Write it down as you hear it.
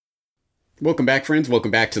Welcome back, friends. Welcome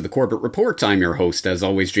back to the Corbett Report. I'm your host, as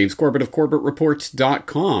always, James Corbett of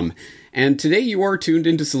CorbettReport.com. And today you are tuned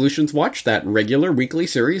into Solutions Watch, that regular weekly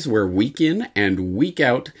series where week in and week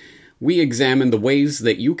out, we examine the ways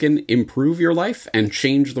that you can improve your life and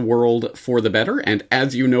change the world for the better. And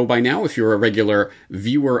as you know by now, if you're a regular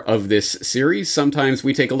viewer of this series, sometimes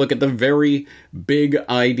we take a look at the very big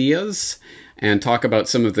ideas and talk about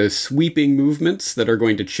some of the sweeping movements that are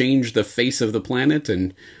going to change the face of the planet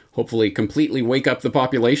and hopefully completely wake up the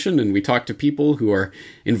population. And we talk to people who are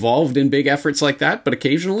involved in big efforts like that, but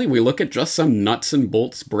occasionally we look at just some nuts and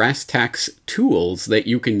bolts, brass tacks tools that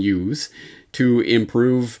you can use to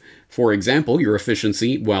improve, for example, your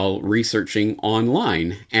efficiency while researching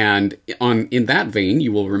online. And in that vein,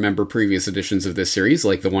 you will remember previous editions of this series,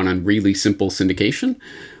 like the one on really simple syndication,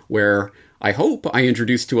 where I hope I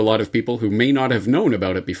introduced to a lot of people who may not have known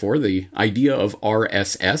about it before the idea of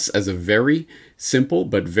RSS as a very simple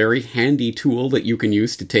but very handy tool that you can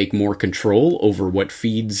use to take more control over what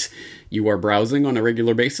feeds you are browsing on a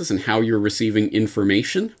regular basis and how you're receiving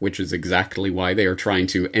information, which is exactly why they are trying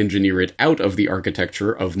to engineer it out of the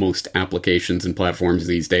architecture of most applications and platforms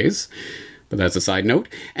these days. But that's a side note.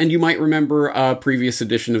 And you might remember a previous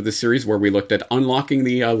edition of the series where we looked at unlocking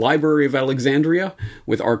the Library of Alexandria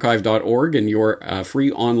with archive.org and your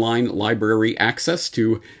free online library access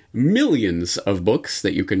to millions of books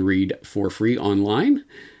that you can read for free online.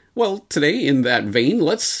 Well, today, in that vein,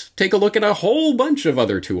 let's take a look at a whole bunch of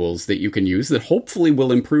other tools that you can use that hopefully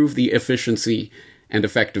will improve the efficiency and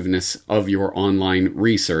effectiveness of your online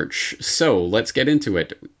research. So let's get into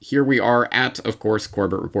it. Here we are at, of course,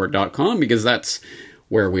 CorbettReport.com, because that's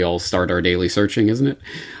where we all start our daily searching, isn't it?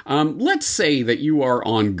 Let's say that you are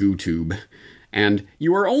on GooTube, and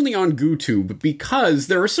you are only on GooTube because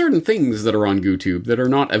there are certain things that are on GooTube that are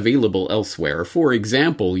not available elsewhere. For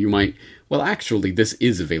example, you might, well, actually, this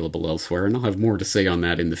is available elsewhere, and I'll have more to say on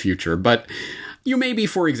that in the future, but you may be,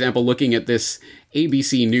 for example, looking at this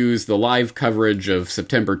ABC News, the live coverage of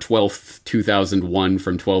September 12th, 2001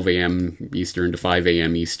 from 12 a.m. Eastern to 5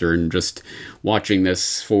 a.m. Eastern, just watching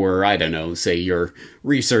this for, I don't know, say you're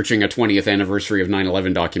researching a 20th anniversary of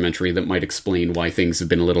 9/11 documentary that might explain why things have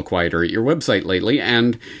been a little quieter at your website lately,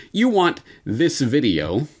 and you want this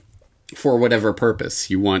video for whatever purpose.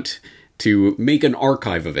 You want to make an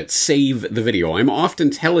archive of it, save the video. I'm often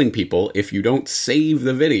telling people if you don't save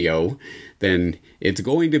the video, then it's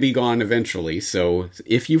going to be gone eventually. So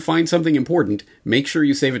if you find something important, make sure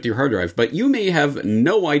you save it to your hard drive. But you may have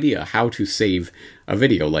no idea how to save a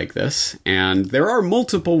video like this. And there are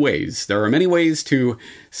multiple ways. There are many ways to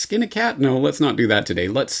skin a cat. No, let's not do that today.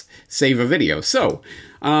 Let's save a video. So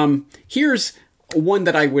here's one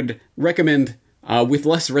that I would recommend with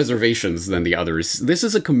less reservations than the others. This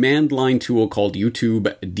is a command line tool called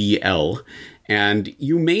YouTube DL. And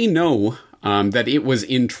you may know that it was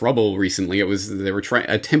in trouble recently. They were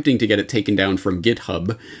attempting to get it taken down from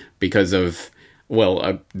GitHub because of,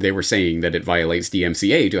 they were saying that it violates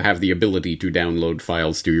DMCA to have the ability to download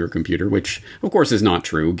files to your computer, which of course is not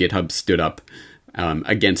true. GitHub stood up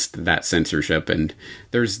against that censorship, and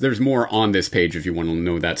there's more on this page if you want to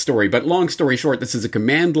know that story. But long story short, this is a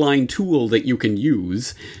command line tool that you can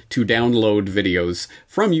use to download videos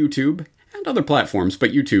from YouTube and other platforms,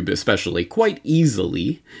 but YouTube especially, quite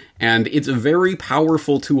easily. And it's a very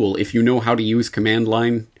powerful tool if you know how to use command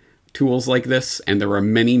line tools like this. And there are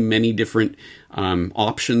many, many different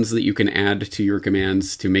options that you can add to your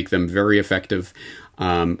commands to make them very effective.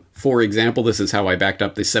 For example, this is how I backed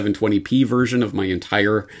up the 720p version of my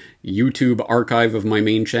entire YouTube archive of my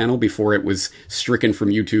main channel before it was stricken from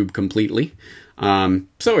YouTube completely.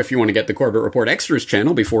 So if you want to get the Corbett Report Extras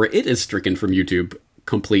channel before it is stricken from YouTube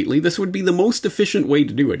completely, this would be the most efficient way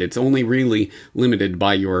to do it. It's only really limited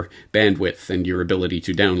by your bandwidth and your ability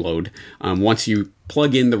to download. Once you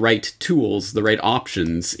plug in the right tools, the right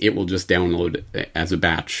options, it will just download as a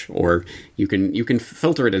batch, or you can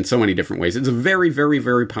filter it in so many different ways. It's a very, very,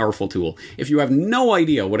 very powerful tool. If you have no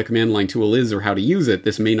idea what a command line tool is or how to use it,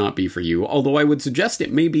 this may not be for you, although I would suggest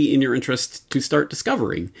it may be in your interest to start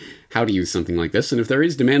discovering how to use something like this. And if there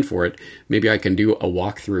is demand for it, maybe I can do a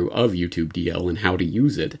walkthrough of YouTube DL and how to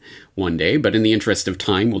use it one day. But in the interest of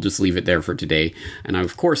time, we'll just leave it there for today. And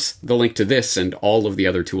of course, the link to this and all of the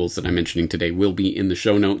other tools that I'm mentioning today will be in the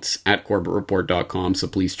show notes at CorbettReport.com, so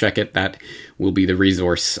please check it. That will be the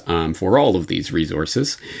resource for all of these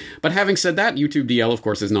resources. But having said that, YouTube DL, of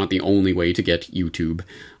course, is not the only way to get YouTube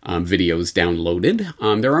videos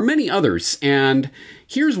downloaded. There are many others, and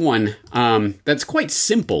here's one that's quite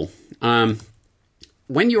simple.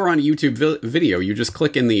 When you're on a YouTube video, you just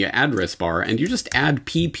click in the address bar, and you just add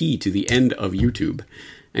pp to the end of YouTube.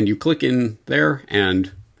 And you click in there,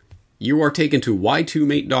 and you are taken to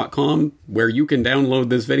y2mate.com, where you can download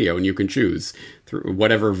this video, and you can choose through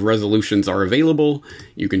whatever resolutions are available.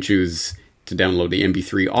 You can choose to download the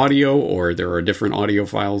MP3 audio, or there are different audio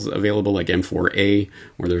files available like M4A,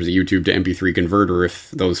 or there's a YouTube to MP3 converter if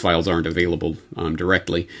those files aren't available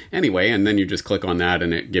directly. Anyway, and then you just click on that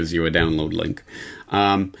and it gives you a download link.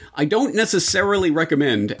 I don't necessarily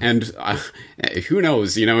recommend, and who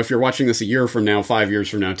knows, if you're watching this a year from now, 5 years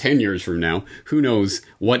from now, 10 years from now, who knows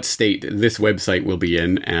what state this website will be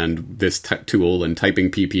in, and this tool, and typing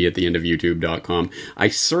pp at the end of youtube.com. I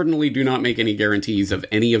certainly do not make any guarantees of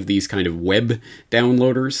any of these kind of web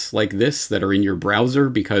downloaders like this that are in your browser,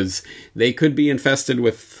 because they could be infested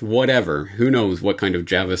with whatever. Who knows what kind of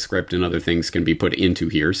JavaScript and other things can be put into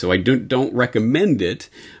here, so I don't recommend it.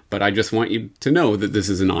 But I just want you to know that this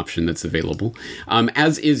is an option that's available,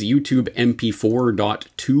 as is YouTube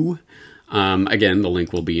MP4.2. Again, the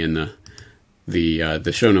link will be in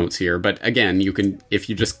the show notes here. But again, you can, if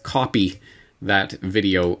you just copy that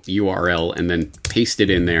video URL and then paste it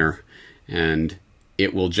in there, and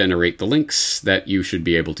it will generate the links that you should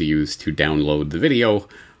be able to use to download the video.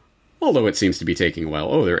 Although it seems to be taking a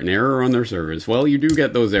while. Oh, there's an error on their servers. Well, you do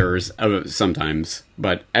get those errors sometimes,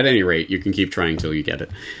 but at any rate, you can keep trying till you get it.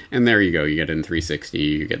 And there you go. You get it in 360,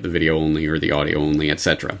 you get the video only or the audio only,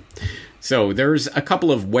 etc. So there's a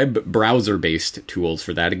couple of web browser-based tools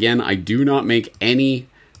for that. Again, I do not make any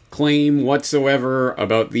claim whatsoever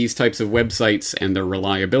about these types of websites and their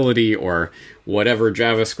reliability, or whatever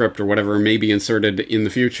JavaScript or whatever may be inserted in the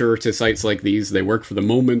future to sites like these. They work for the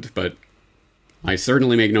moment, but I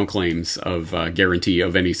certainly make no claims of guarantee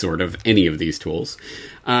of any sort of any of these tools.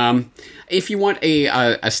 If you want a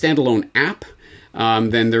standalone app,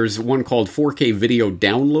 then there's one called 4K Video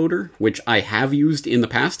Downloader, which I have used in the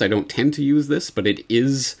past. I don't tend to use this, but it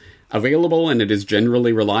is available and it is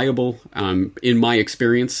generally reliable in my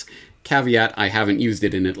experience. Caveat, I haven't used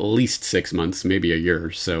it in at least 6 months, maybe a year,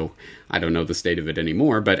 so I don't know the state of it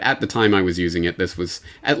anymore, but at the time I was using it, this was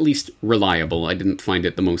at least reliable. I didn't find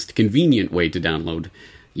it the most convenient way to download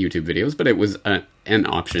YouTube videos, but it was an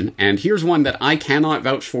option. And here's one that I cannot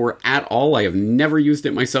vouch for at all. I have never used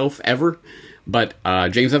it myself, ever, but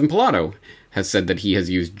James Evan Pilato has said that he has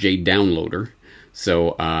used JDownloader,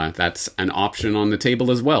 so that's an option on the table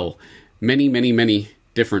as well. Many, many, many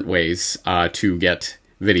different ways to get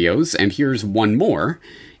videos, and here's one more.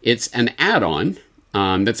 It's an add-on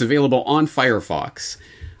that's available on Firefox.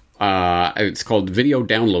 It's called Video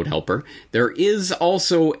Download Helper. There is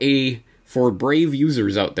also for Brave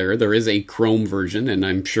users out there, there is a Chrome version, and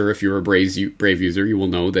I'm sure if you're a Brave user, you will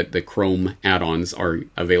know that the Chrome add-ons are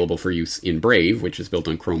available for use in Brave, which is built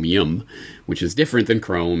on Chromium, which is different than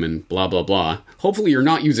Chrome and blah, blah, blah. Hopefully you're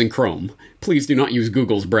not using Chrome. Please do not use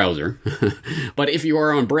Google's browser. But if you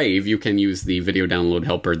are on Brave, you can use the Video Download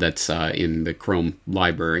Helper that's in the Chrome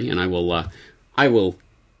library, and I will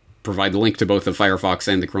provide the link to both the Firefox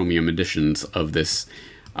and the Chromium editions of this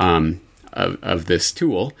of this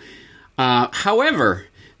tool. However,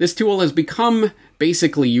 this tool has become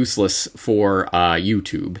basically useless for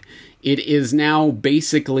YouTube. It is now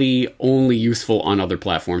basically only useful on other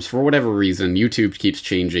platforms. For whatever reason, YouTube keeps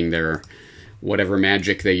changing their whatever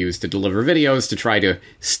magic they use to deliver videos to try to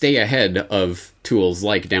stay ahead of tools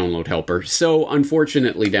like Download Helper. So,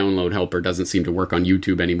 unfortunately, Download Helper doesn't seem to work on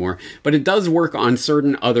YouTube anymore, but it does work on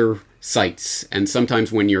certain other sites. And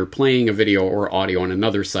sometimes when you're playing a video or audio on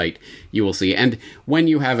another site, you will see. And when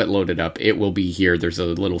you have it loaded up, it will be here. There's a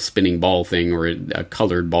little spinning ball thing or a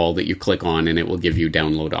colored ball that you click on, and it will give you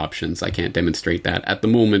download options. I can't demonstrate that at the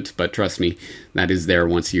moment, but trust me, that is there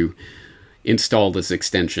once you install this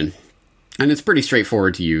extension. And it's pretty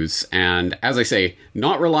straightforward to use, and as I say,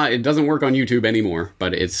 it doesn't work on YouTube anymore,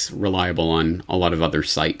 but it's reliable on a lot of other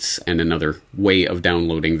sites and another way of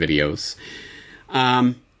downloading videos.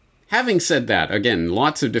 Having said that, again,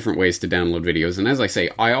 lots of different ways to download videos, and as I say,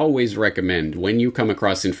 I always recommend when you come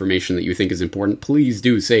across information that you think is important, please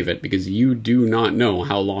do save it, because you do not know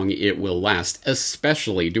how long it will last,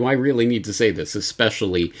 especially, do I really need to say this,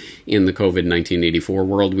 especially in the COVID-1984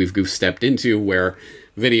 world we've goose-stepped into, where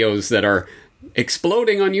videos that are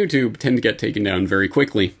exploding on YouTube tend to get taken down very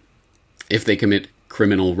quickly if they commit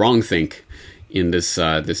criminal wrongthink in this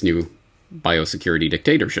new biosecurity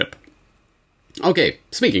dictatorship. Okay,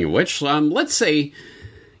 speaking of which, let's say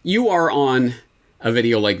you are on a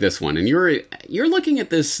video like this one, and you're looking at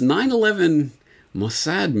this 9/11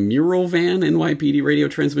 Mossad mural van NYPD radio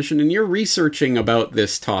transmission, and you're researching about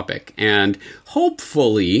this topic. And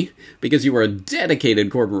hopefully, because you are a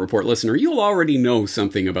dedicated Corbett Report listener, you'll already know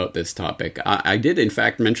something about this topic. I did, in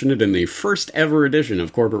fact, mention it in the first ever edition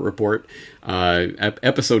of Corbett Report,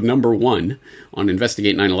 episode number 1 on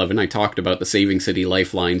Investigate 9/11. I talked about the Saving City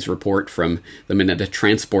Lifelines report from the Minetta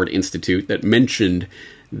Transport Institute that mentioned,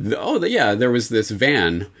 there was this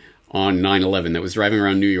van on 9/11 that was driving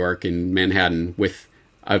around New York in Manhattan with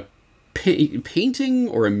a painting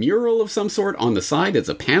or a mural of some sort on the side. It's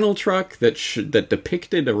a panel truck that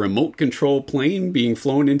depicted a remote control plane being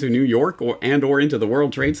flown into New York or into the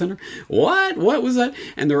World Trade Center. What was that?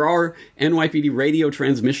 And there are NYPD radio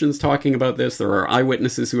transmissions talking about this. There are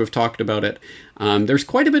eyewitnesses who have talked about it. There's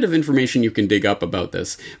quite a bit of information you can dig up about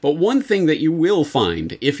this. But one thing that you will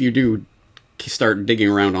find if you do start digging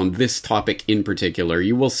around on this topic in particular,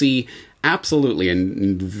 you will see absolutely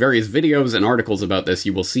in various videos and articles about this,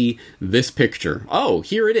 you will see this picture. Oh,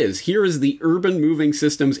 here it is. Here is the Urban Moving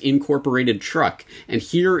Systems Incorporated truck. And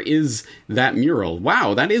here is that mural.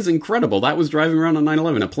 Wow, that is incredible. That was driving around on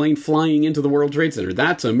 9/11, a plane flying into the World Trade Center.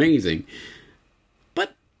 That's amazing.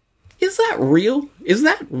 But is that real? Is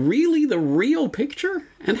that really the real picture?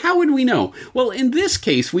 And how would we know? Well, in this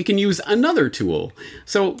case, we can use another tool.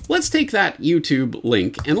 So let's take that YouTube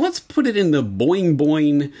link and let's put it in the boing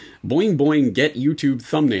boing get YouTube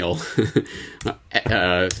thumbnail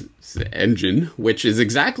engine, which is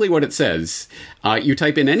exactly what it says. You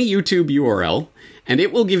type in any YouTube URL and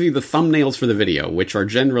it will give you the thumbnails for the video, which are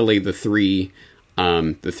generally the three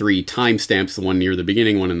timestamps, the one near the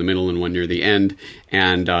beginning, one in the middle, and one near the end,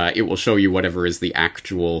 and it will show you whatever is the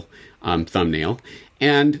actual thumbnail.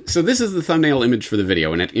 And so this is the thumbnail image for the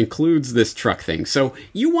video, and it includes this truck thing. So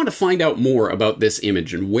you want to find out more about this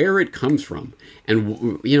image and where it comes from.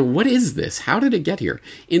 And, what is this? How did it get here?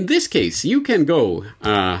 In this case, you can go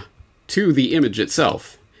to the image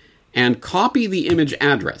itself and copy the image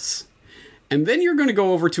address. And then you're going to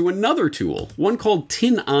go over to another tool, one called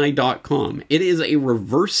tineye.com. It is a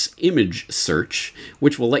reverse image search,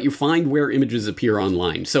 which will let you find where images appear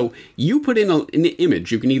online. So you put in an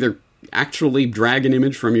image. You can either actually drag an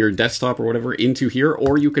image from your desktop or whatever into here,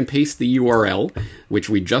 or you can paste the URL, which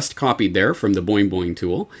we just copied there from the Boing Boing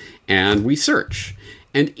tool, and we search.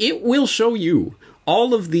 And it will show you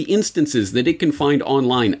all of the instances that it can find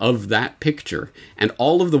online of that picture, and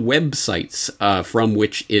all of the websites from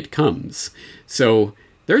which it comes. So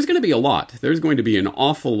there's going to be a lot. There's going to be an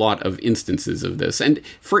awful lot of instances of this. And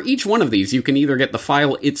for each one of these, you can either get the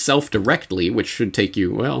file itself directly, which should take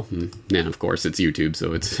you, of course, it's YouTube,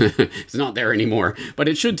 so it's it's not there anymore. But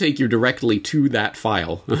it should take you directly to that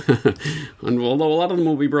file. And although a lot of them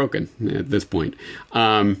will be broken at this point.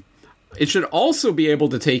 It should also be able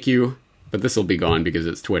to take you, but this will be gone because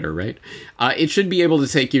it's Twitter, right? It should be able to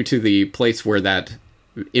take you to the place where that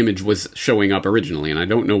image was showing up originally, and I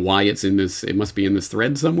don't know why it's in this. It must be in this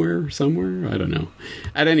thread somewhere. I don't know.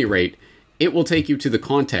 At any rate, it will take you to the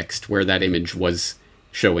context where that image was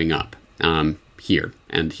showing up here,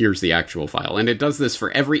 and here's the actual file. And it does this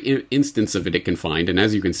for every instance of it can find, and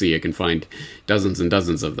as you can see, it can find dozens and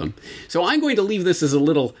dozens of them. So I'm going to leave this as a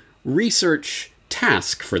little research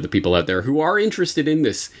task for the people out there who are interested in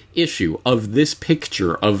this issue of this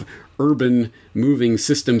picture of Urban Moving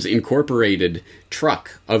Systems Incorporated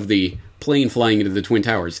truck of the plane flying into the Twin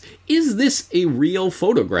Towers. Is this a real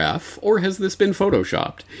photograph, or has this been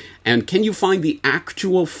photoshopped? And can you find the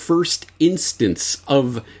actual first instance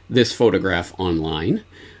of this photograph online?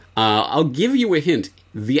 I'll give you a hint.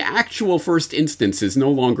 The actual first instance is no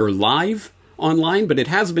longer live online, but it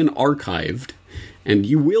has been archived. And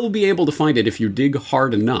you will be able to find it if you dig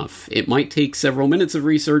hard enough. It might take several minutes of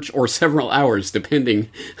research or several hours, depending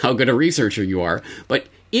how good a researcher you are. But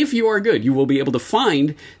if you are good, you will be able to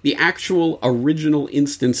find the actual original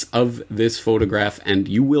instance of this photograph, and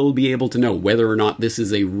you will be able to know whether or not this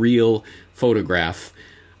is a real photograph.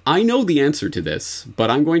 I know the answer to this,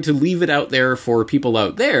 but I'm going to leave it out there for people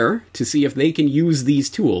out there to see if they can use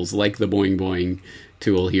these tools, like the Boing Boing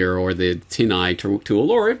tool here, or the TinEye tool,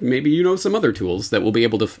 or maybe you know some other tools that will be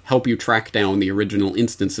able to help you track down the original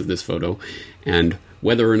instance of this photo and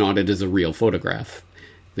whether or not it is a real photograph.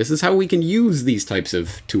 This is how we can use these types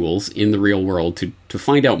of tools in the real world to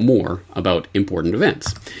find out more about important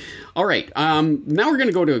events. All right, now we're going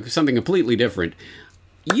to go to something completely different.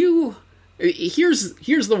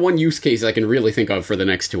 Here's the one use case I can really think of for the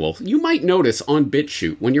next tool. You might notice on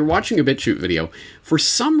BitChute, when you're watching a BitChute video, for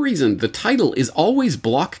some reason the title is always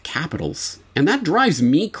block capitals. And that drives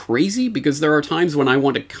me crazy because there are times when I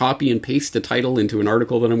want to copy and paste a title into an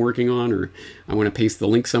article that I'm working on, or I want to paste the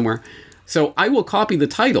link somewhere. So I will copy the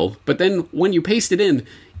title, but then when you paste it in,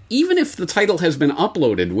 even if the title has been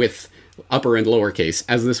uploaded with upper and lowercase,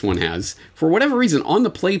 as this one has, for whatever reason, on the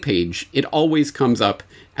play page, it always comes up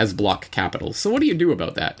as block capitals. So what do you do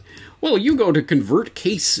about that? Well, you go to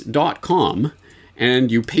convertcase.com,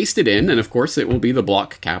 and you paste it in, and of course it will be the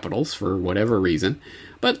block capitals for whatever reason.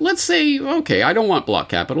 But let's say, okay, I don't want block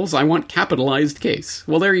capitals, I want capitalized case.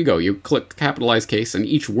 Well, there you go. You click capitalized case, and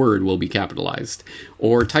each word will be capitalized.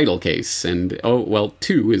 Or title case, and, oh, well,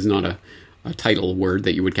 to is not a title word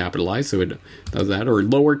that you would capitalize, so it does that. Or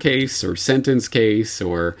lowercase, or sentence case,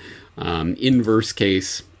 or inverse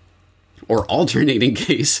case, or alternating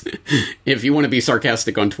case. If you want to be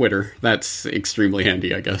sarcastic on Twitter, that's extremely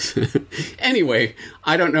handy, I guess. Anyway,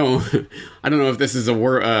 I don't know if this is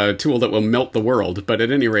a tool that will melt the world, but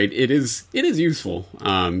at any rate, it is useful,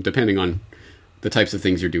 depending on the types of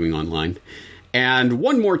things you're doing online. And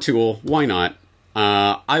one more tool, why not?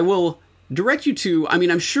 I will direct you to,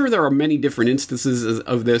 I'm sure there are many different instances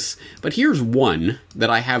of this, but here's one that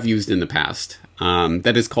I have used in the past,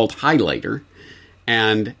 that is called Highlighter.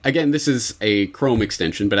 And again, this is a Chrome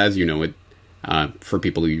extension, but as you know, for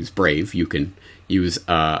people who use Brave, you can use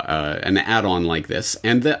an add-on like this.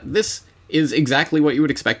 And this is exactly what you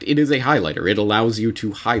would expect. It is a highlighter. It allows you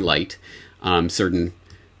to highlight certain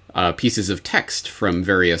pieces of text from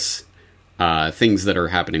various things that are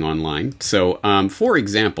happening online. So, for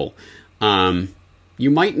example,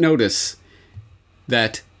 you might notice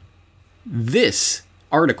that this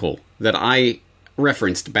article that I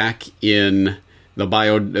referenced back in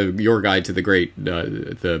the your guide to the great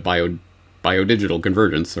biodigital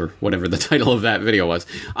convergence, or whatever the title of that video was.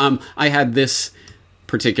 I had this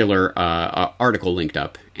particular article linked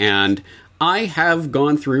up, and I have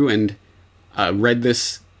gone through and read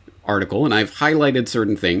this article, and I've highlighted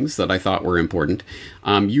certain things that I thought were important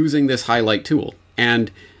using this highlight tool.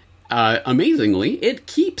 And amazingly, it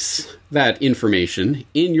keeps that information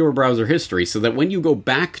in your browser history, so that when you go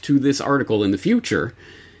back to this article in the future,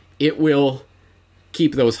 it will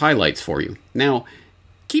keep those highlights for you. Now,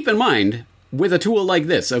 keep in mind, with a tool like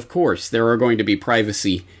this, of course, there are going to be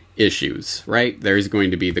privacy issues, right? There's going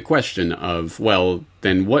to be the question of, well,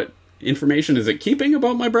 then what information is it keeping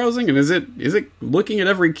about my browsing? And is it looking at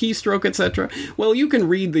every keystroke, etc.? Well, you can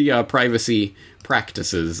read the privacy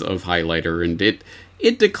practices of Highlighter, and it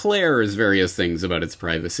declares various things about its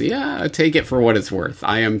privacy. Take it for what it's worth.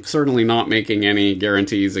 I am certainly not making any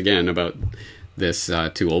guarantees, again, about this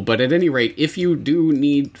tool, but at any rate, if you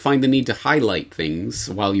do find the need to highlight things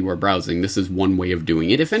while you are browsing, this is one way of doing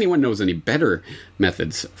it. If anyone knows any better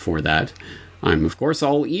methods for that, I'm of course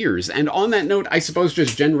all ears. And on that note, I suppose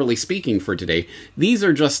just generally speaking for today, these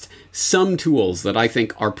are just some tools that I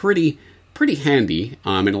think are pretty handy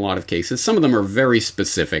in a lot of cases. Some of them are very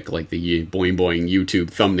specific, like the Boing Boing YouTube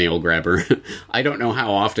thumbnail grabber. I don't know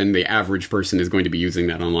how often the average person is going to be using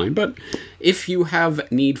that online, but if you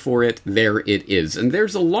have need for it, there it is. And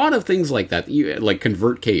there's a lot of things like that, like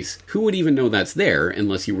Convert Case. Who would even know that's there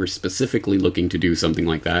unless you were specifically looking to do something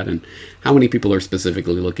like that? And how many people are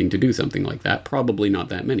specifically looking to do something like that? Probably not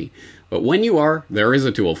that many. But when you are, there is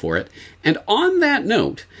a tool for it. And on that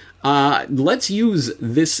note, let's use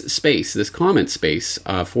this comment space,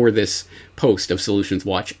 for this post of Solutions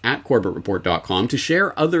Watch at CorbettReport.com to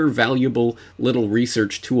share other valuable little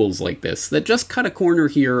research tools like this that just cut a corner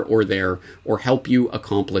here or there, or help you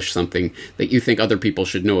accomplish something that you think other people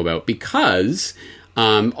should know about. Because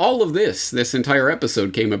all of this entire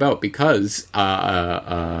episode came about because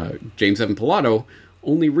James Evan Pilato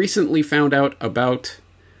only recently found out about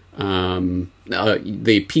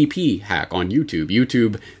the PP hack on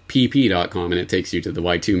YouTubepp.com, and it takes you to the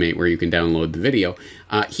Y2Mate where you can download the video.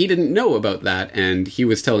 He didn't know about that, and he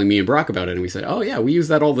was telling me and Brock about it, and we said, oh yeah, we use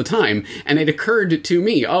that all the time. And it occurred to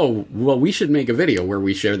me, oh, well, we should make a video where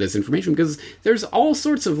we share this information, because there's all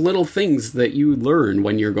sorts of little things that you learn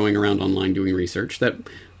when you're going around online doing research that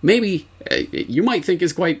maybe you might think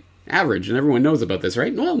is quite average, and everyone knows about this,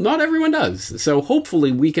 right? Well, not everyone does. So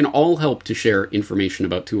hopefully we can all help to share information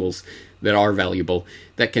about tools that are valuable,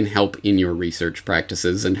 that can help in your research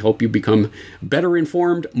practices and help you become better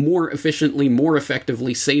informed, more efficiently, more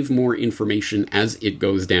effectively, save more information as it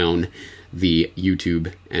goes down the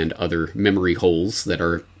YouTube and other memory holes that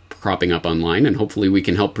are cropping up online. And hopefully we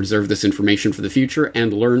can help preserve this information for the future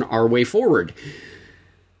and learn our way forward.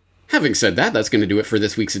 Having said that, that's going to do it for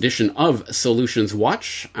this week's edition of Solutions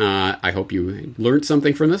Watch. I hope you learned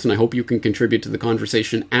something from this, and I hope you can contribute to the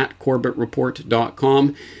conversation at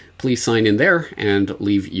CorbettReport.com. Please sign in there and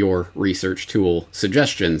leave your research tool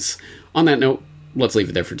suggestions. On that note, let's leave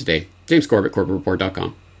it there for today. James Corbett,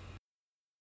 CorbettReport.com.